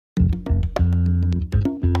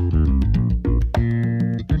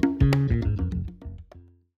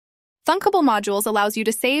Thunkable Modules allows you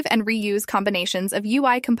to save and reuse combinations of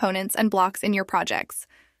UI components and blocks in your projects.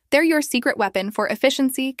 They're your secret weapon for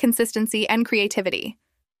efficiency, consistency, and creativity.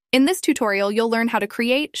 In this tutorial, you'll learn how to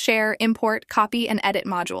create, share, import, copy, and edit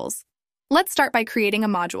modules. Let's start by creating a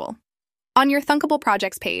module. On your Thunkable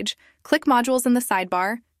Projects page, click Modules in the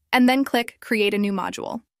sidebar, and then click Create a new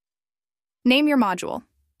module. Name your module.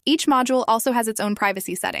 Each module also has its own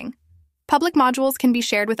privacy setting. Public modules can be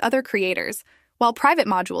shared with other creators, while private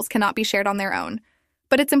modules cannot be shared on their own.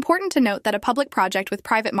 But it's important to note that a public project with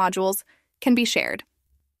private modules can be shared.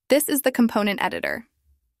 This is the component editor.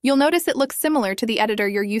 You'll notice it looks similar to the editor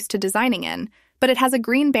you're used to designing in, but it has a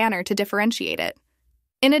green banner to differentiate it.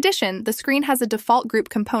 In addition, the screen has a default group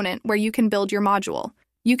component where you can build your module.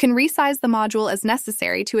 You can resize the module as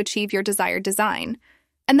necessary to achieve your desired design,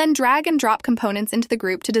 and then drag and drop components into the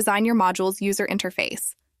group to design your module's user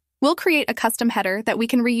interface. We'll create a custom header that we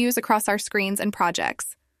can reuse across our screens and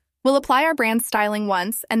projects. We'll apply our brand styling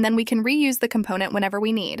once, and then we can reuse the component whenever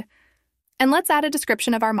we need. And let's add a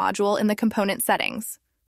description of our module in the component settings.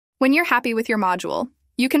 When you're happy with your module,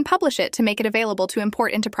 you can publish it to make it available to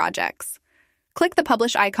import into projects. Click the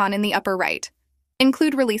Publish icon in the upper right.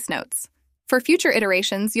 Include release notes. For future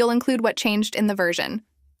iterations, you'll include what changed in the version.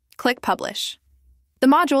 Click Publish. The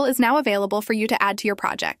module is now available for you to add to your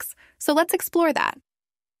projects, so let's explore that.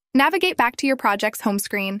 Navigate back to your project's home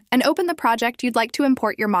screen and open the project you'd like to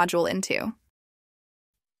import your module into.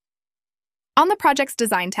 On the Project's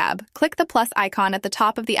Design tab, click the plus icon at the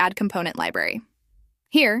top of the Add Component library.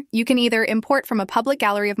 Here, you can either import from a public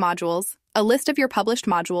gallery of modules, a list of your published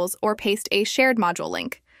modules, or paste a shared module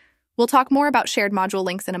link. We'll talk more about shared module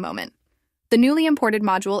links in a moment. The newly imported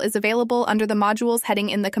module is available under the Modules heading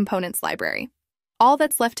in the Components library. All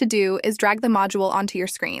that's left to do is drag the module onto your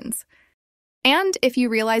screens. And if you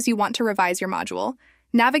realize you want to revise your module,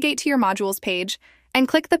 navigate to your Modules page and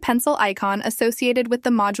click the pencil icon associated with the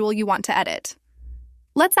module you want to edit.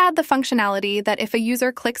 Let's add the functionality that if a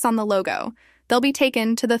user clicks on the logo, they'll be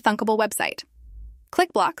taken to the Thunkable website.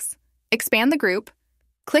 Click Blocks, expand the group,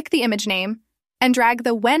 click the image name, and drag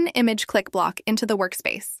the When Image Click block into the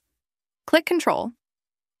workspace. Click Control,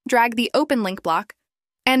 drag the Open Link block,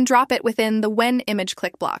 and drop it within the When Image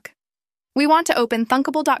Click block. We want to open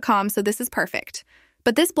thunkable.com, so this is perfect.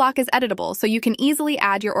 But this block is editable, so you can easily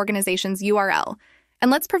add your organization's URL. And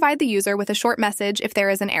let's provide the user with a short message if there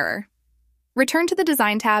is an error. Return to the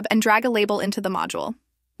Design tab and drag a label into the module.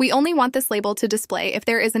 We only want this label to display if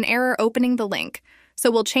there is an error opening the link, so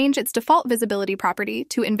we'll change its default visibility property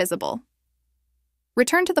to invisible.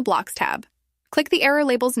 Return to the Blocks tab. Click the error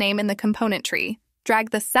label's name in the component tree,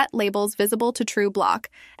 drag the Set Labels Visible to True block,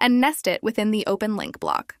 and nest it within the Open Link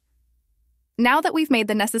block. Now that we've made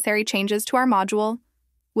the necessary changes to our module,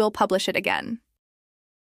 we'll publish it again.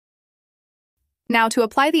 Now, to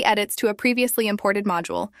apply the edits to a previously imported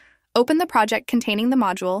module, open the project containing the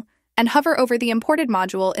module and hover over the imported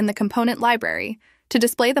module in the component library to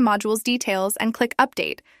display the module's details and click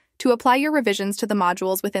Update to apply your revisions to the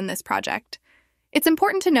modules within this project. It's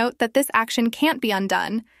important to note that this action can't be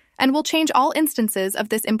undone and will change all instances of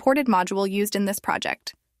this imported module used in this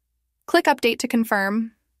project. Click Update to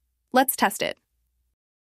confirm. Let's test it.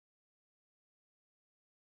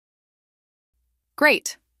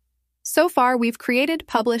 Great! So far, we've created,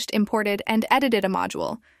 published, imported, and edited a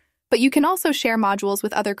module, but you can also share modules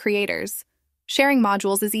with other creators. Sharing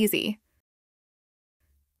modules is easy.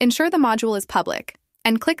 Ensure the module is public,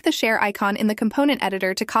 and click the Share icon in the component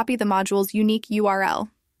editor to copy the module's unique URL.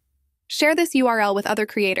 Share this URL with other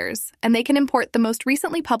creators, and they can import the most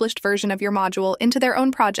recently published version of your module into their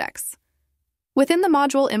own projects. Within the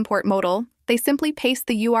module import modal, they simply paste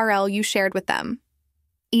the URL you shared with them.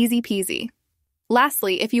 Easy peasy.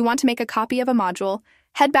 Lastly, if you want to make a copy of a module,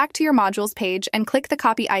 head back to your modules page and click the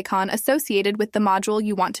copy icon associated with the module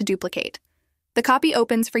you want to duplicate. The copy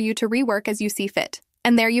opens for you to rework as you see fit,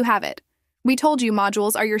 and there you have it. We told you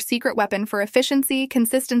modules are your secret weapon for efficiency,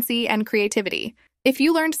 consistency, and creativity. If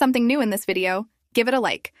you learned something new in this video, give it a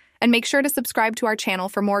like, and make sure to subscribe to our channel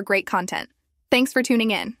for more great content. Thanks for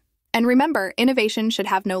tuning in. And remember, innovation should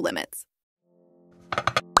have no limits.